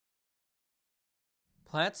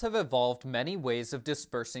Plants have evolved many ways of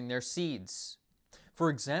dispersing their seeds. For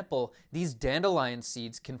example, these dandelion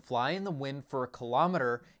seeds can fly in the wind for a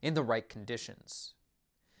kilometer in the right conditions.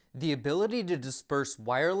 The ability to disperse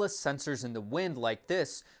wireless sensors in the wind like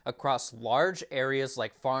this across large areas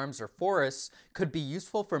like farms or forests could be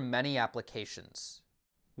useful for many applications.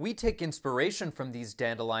 We take inspiration from these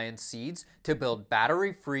dandelion seeds to build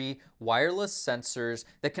battery-free wireless sensors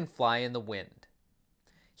that can fly in the wind.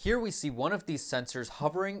 Here we see one of these sensors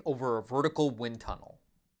hovering over a vertical wind tunnel.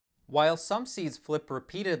 While some seeds flip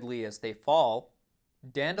repeatedly as they fall,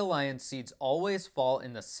 dandelion seeds always fall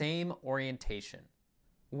in the same orientation.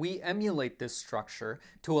 We emulate this structure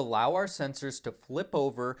to allow our sensors to flip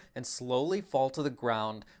over and slowly fall to the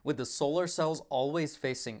ground with the solar cells always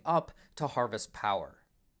facing up to harvest power.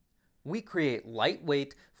 We create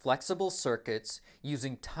lightweight, flexible circuits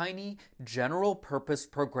using tiny, general-purpose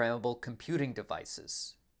programmable computing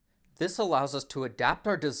devices. This allows us to adapt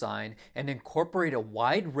our design and incorporate a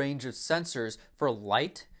wide range of sensors for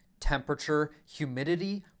light, temperature,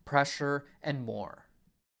 humidity, pressure, and more.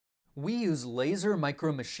 We use laser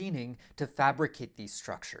micromachining to fabricate these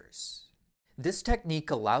structures. This technique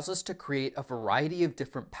allows us to create a variety of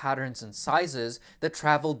different patterns and sizes that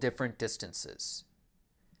travel different distances.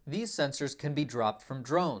 These sensors can be dropped from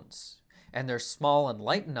drones, and they're small and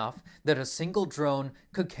light enough that a single drone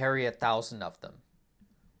could carry 1,000 of them.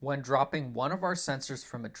 When dropping one of our sensors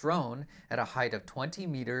from a drone at a height of 20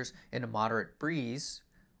 meters in a moderate breeze,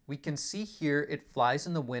 we can see here it flies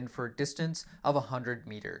in the wind for a distance of 100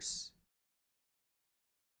 meters.